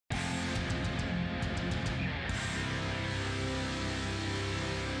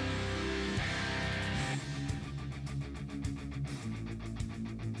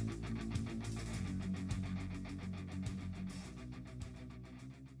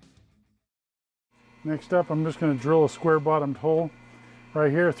Next up, I'm just going to drill a square bottomed hole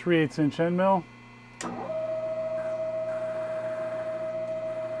right here, 3/8 inch end mill.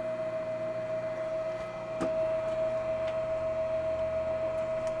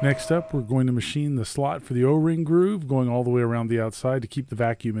 Next up, we're going to machine the slot for the O-ring groove, going all the way around the outside to keep the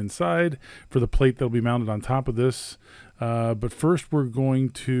vacuum inside for the plate that will be mounted on top of this. But first, we're going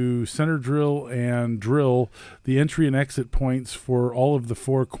to center drill and drill the entry and exit points for all of the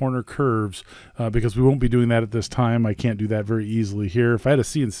 4 corner curves because we won't be doing that at this time. I can't do that very easily here. If I had a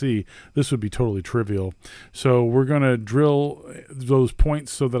CNC, this would be totally trivial. So we're going to drill those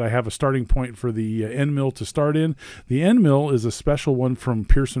points so that I have a starting point for the end mill to start in. The end mill is a special one from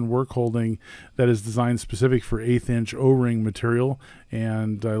Pearson Work Holding that is designed specific for 1/8 inch O-ring material,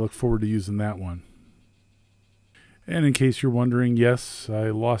 and I look forward to using that one. And in case you're wondering, yes,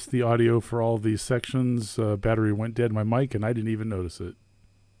 I lost the audio for all of these sections. Battery went dead in my mic, and I didn't even notice it.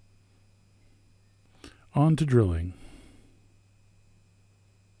 On to drilling.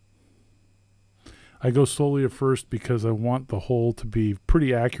 I go slowly at first because I want the hole to be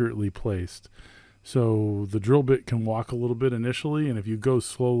pretty accurately placed. So the drill bit can walk a little bit initially, and if you go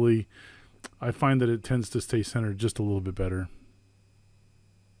slowly, I find that it tends to stay centered just a little bit better.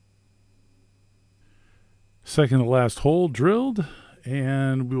 Second to last hole drilled,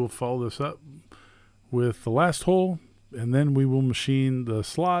 and we will follow this up with the last hole, and then we will machine the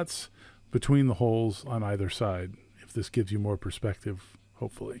slots between the holes on either side, if this gives you more perspective,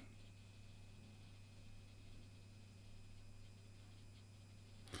 hopefully.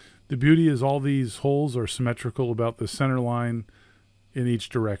 The beauty is all these holes are symmetrical about the center line in each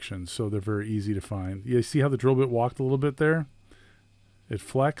direction, so they're very easy to find. You see how the drill bit walked a little bit there? It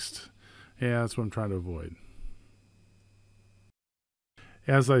flexed. Yeah, that's what I'm trying to avoid.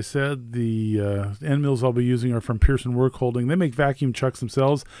 As I said, the end mills I'll be using are from Pearson Work Holding. They make vacuum chucks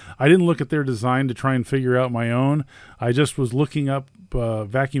themselves. I didn't look at their design to try and figure out my own. I just was looking up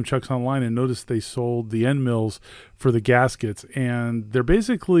vacuum chucks online and noticed they sold the end mills for the gaskets. And they're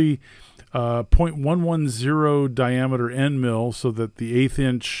basically 0.110 diameter end mill so that the 1/8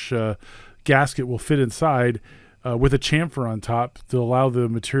 inch gasket will fit inside, with a chamfer on top to allow the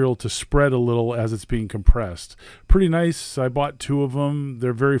material to spread a little as it's being compressed. Pretty nice. I bought 2 of them.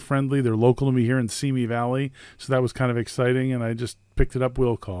 They're very friendly. They're local to me here in Simi Valley, so that was kind of exciting, and I just picked it up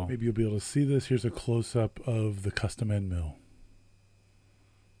will call. Maybe you'll be able to see this. Here's a close-up of the custom end mill.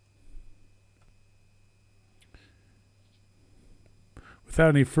 Without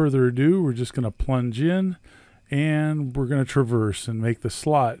any further ado, we're just going to plunge in, and we're going to traverse and make the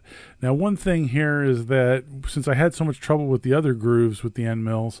slot. Now, one thing here is that since I had so much trouble with the other grooves with the end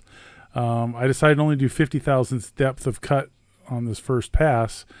mills, I decided to only do 50 thousandths depth of cut on this first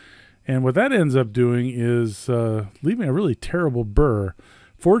pass. And what that ends up doing is leaving a really terrible burr.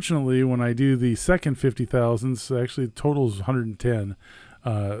 Fortunately, when I do the second 50 thousandths, actually the total is 110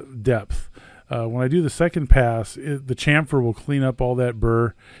 depth. When I do the second pass, the chamfer will clean up all that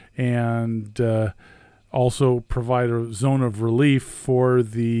burr and also provide a zone of relief for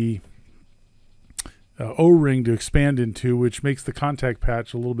the O-ring to expand into, which makes the contact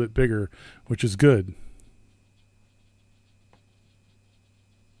patch a little bit bigger, which is good.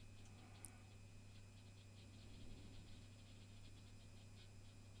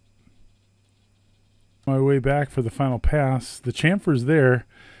 My way back for the final pass, the chamfer's there.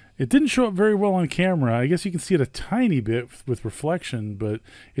 It didn't show up very well on camera. I guess you can see it a tiny bit with reflection, but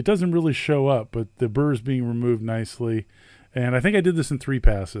it doesn't really show up. But the burr is being removed nicely. And I think I did this in 3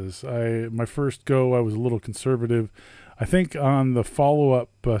 passes. My first go, I was a little conservative. I think on the follow-up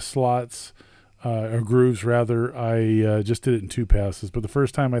slots, or grooves rather, I just did it in 2 passes. But the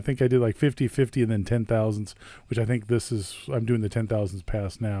first time, I think I did like 50, 50, and then 10 thousandths, which I think this is, I'm doing the 10 thousandths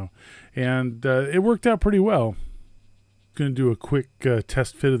pass now. And it worked out pretty well. Going to do a quick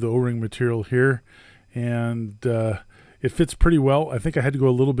test fit of the O-ring material here, and it fits pretty well. I think I had to go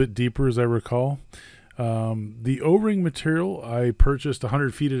a little bit deeper, as I recall. The O-ring material I purchased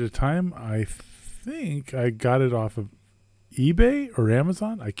 100 feet at a time. I think I got it off of eBay or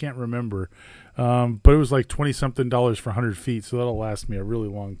Amazon. I can't remember, but it was like $20-something for 100 feet, so that'll last me a really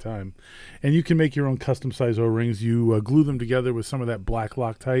long time. And you can make your own custom size O-rings. You glue them together with some of that black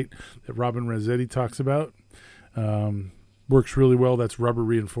Loctite that Robin Rossetti talks about. Works really well. That's rubber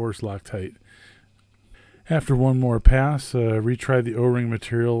reinforced Loctite. After one more pass, retry the O-ring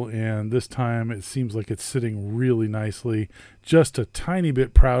material, and this time it seems like it's sitting really nicely. Just a tiny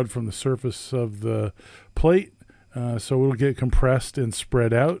bit proud from the surface of the plate, so it'll get compressed and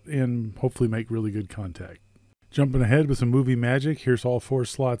spread out and hopefully make really good contact. Jumping ahead with some movie magic. Here's all 4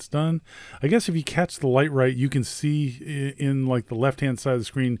 slots done. I guess if you catch the light right, you can see in like the left-hand side of the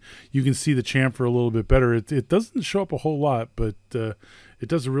screen, you can see the chamfer a little bit better. It doesn't show up a whole lot, but it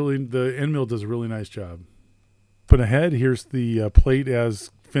does the end mill does a really nice job. Jumping ahead, here's the plate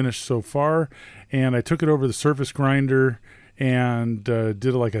as finished so far, and I took it over the surface grinder and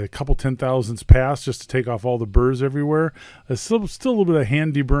did like a couple 10,000ths pass just to take off all the burrs everywhere. Still a little bit of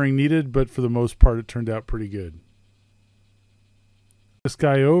hand deburring needed, but for the most part it turned out pretty good. This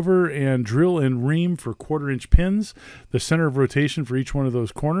guy over and drill and ream for 1/4-inch pins, the center of rotation for each one of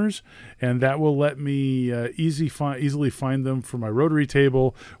those corners, and that will let me easily find them for my rotary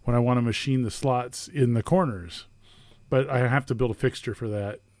table when I want to machine the slots in the corners. But I have to build a fixture for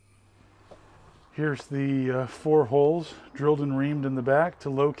that. Here's the 4 holes drilled and reamed in the back to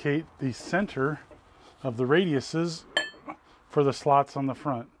locate the center of the radiuses for the slots on the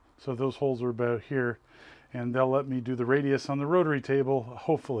front. So those holes are about here, and they'll let me do the radius on the rotary table,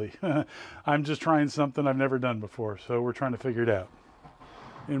 hopefully. I'm just trying something I've never done before, so we're trying to figure it out.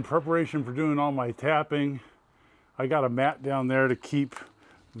 In preparation for doing all my tapping, I got a mat down there to keep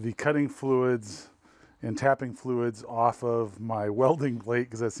the cutting fluids and tapping fluids off of my welding plate,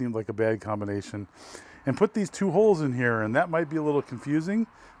 because that seemed like a bad combination, and put these 2 holes in here, and that might be a little confusing,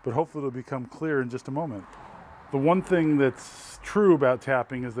 but hopefully it'll become clear in just a moment. The one thing that's true about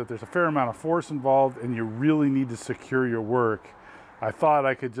tapping is that there's a fair amount of force involved, and you really need to secure your work. I thought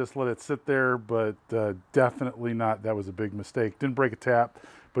I could just let it sit there, but definitely not. That was a big mistake. Didn't break a tap,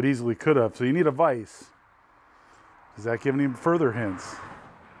 but easily could have. So you need a vise. Does that give any further hints?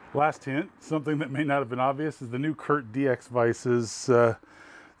 Last hint, something that may not have been obvious, is the new Kurt DX vices,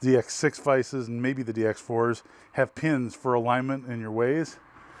 DX6 vices, and maybe the DX4s have pins for alignment in your ways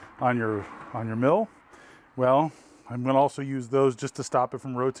on your mill. Well, I'm going to also use those just to stop it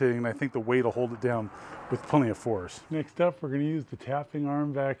from rotating, and I think the weight will hold it down with plenty of force. Next up, we're going to use the tapping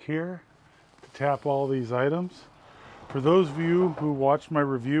arm back here to tap all these items. For those of you who watched my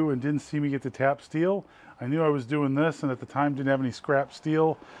review and didn't see me get to tap steel, I knew I was doing this, and at the time didn't have any scrap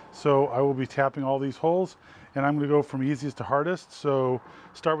steel, so I will be tapping all these holes, and I'm going to go from easiest to hardest. So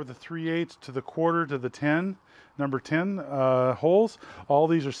start with the 3/8 to the 1/4 to the 10, number 10 holes. All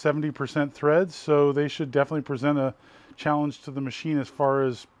these are 70% threads, so they should definitely present a challenge to the machine as far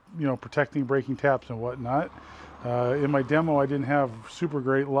as, you know, protecting breaking taps and whatnot. In my demo, I didn't have super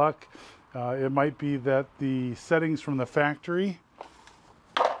great luck. It might be that the settings from the factory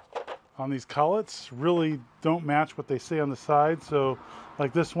on these collets really don't match what they say on the side. So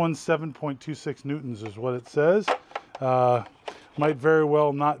like this one, 7.26 newtons is what it says. Might very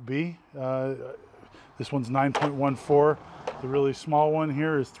well not be. This one's 9.14. The really small one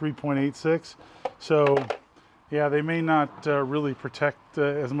here is 3.86. So yeah, they may not really protect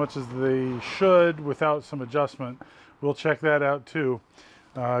as much as they should without some adjustment. We'll check that out too.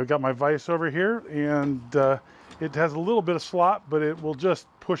 I've got my vise over here, and it has a little bit of slop, but it will just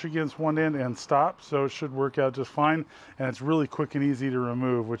push against one end and stop, so it should work out just fine. And it's really quick and easy to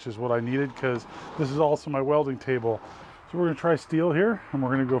remove, which is what I needed, because this is also my welding table. So we're going to try steel here, and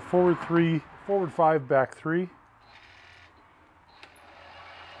we're going to go forward 3, forward 5, back 3.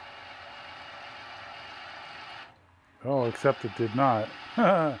 Oh, except it did not.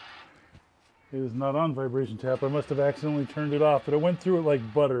 It is not on vibration tap. I must have accidentally turned it off, but it went through it like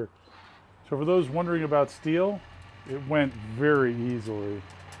butter. So for those wondering about steel, it went very easily.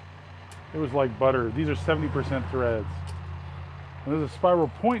 It was like butter. These are 70% threads. And there's a spiral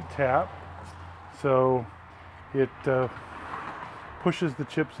point tap, so it pushes the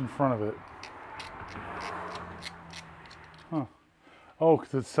chips in front of it. Huh. Oh,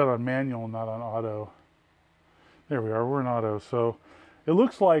 because it's set on manual, not on auto. There we are, we're in auto. So it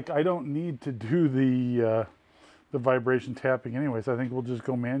looks like I don't need to do the vibration tapping anyways. I think we'll just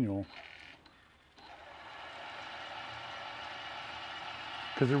go manual.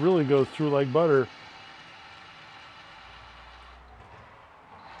 Because it really goes through like butter.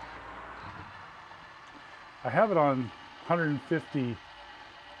 I have it on 150.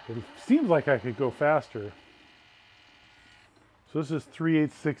 It seems like I could go faster. So this is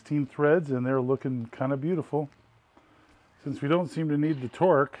 3/8 16 threads, and they're looking kind of beautiful. Since we don't seem to need the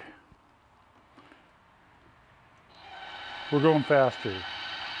torque, we're going faster.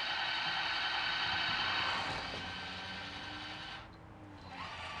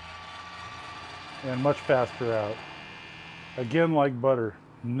 And much faster out. Again, like butter.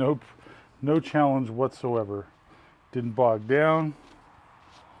 Nope, no challenge whatsoever. Didn't bog down.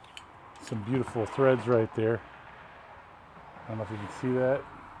 Some beautiful threads right there. I don't know if you can see that.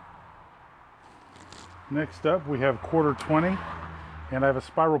 Next up, we have 1/4 20, and I have a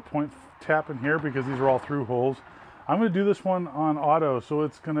spiral point tap in here because these are all through holes. I'm going to do this one on auto, so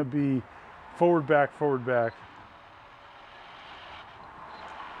it's going to be forward, back, forward, back.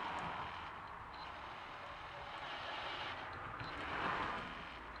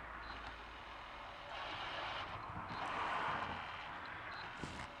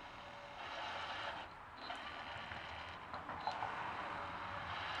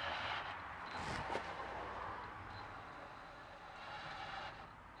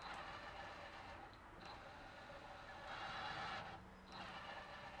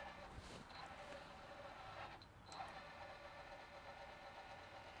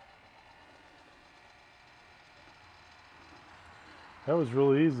 That was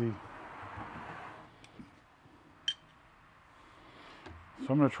really easy. So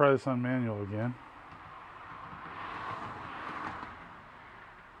I'm going to try this on manual again.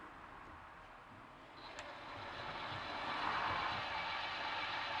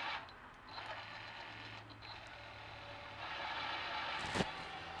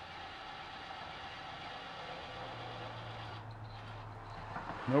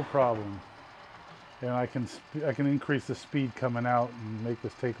 No problem. And I can increase the speed coming out and make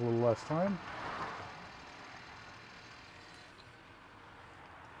this take a little less time.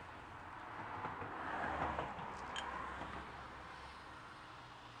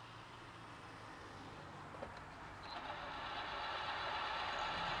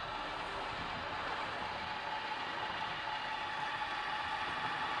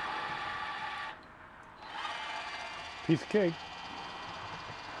 Piece of cake.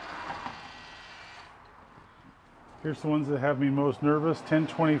 Here's the ones that have me most nervous.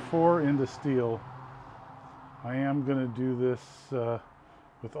 1024 into steel. I am going to do this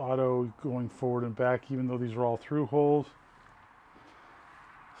with auto going forward and back, even though these are all through holes.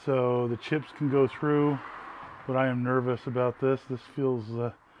 So the chips can go through, but I am nervous about this. This feels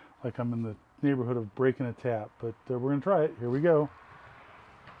like I'm in the neighborhood of breaking a tap, but we're going to try it. Here we go.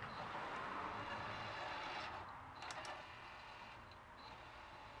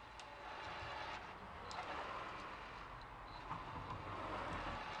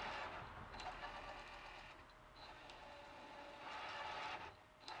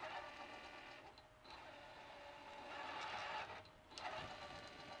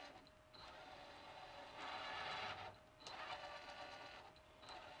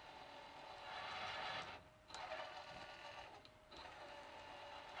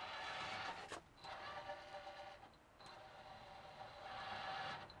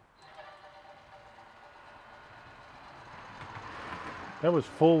 That was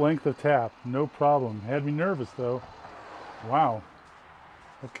full length of tap, no problem. Had me nervous though. Wow.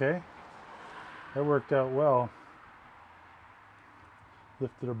 Okay. That worked out well.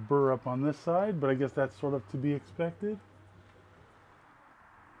 Lifted a burr up on this side, but I guess that's sort of to be expected.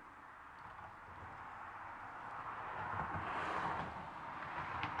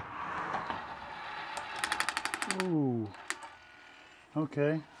 Ooh.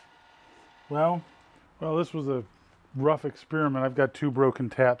 Okay. Well, this was a rough experiment. I've got 2 broken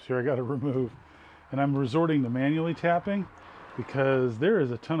taps here I got to remove, and I'm resorting to manually tapping because there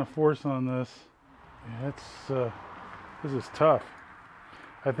is a ton of force on this. This is tough.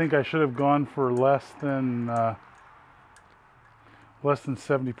 I think I should have gone for less than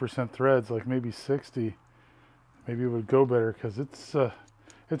 70% threads, like maybe 60. Maybe it would go better because it's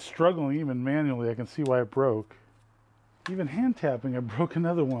struggling even manually. I can see why it broke. Even hand tapping, I broke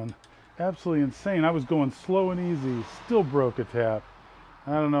another one. Absolutely insane. I was going slow and easy, still broke a tap.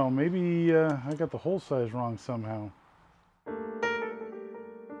 I don't know, maybe I got the hole size wrong somehow.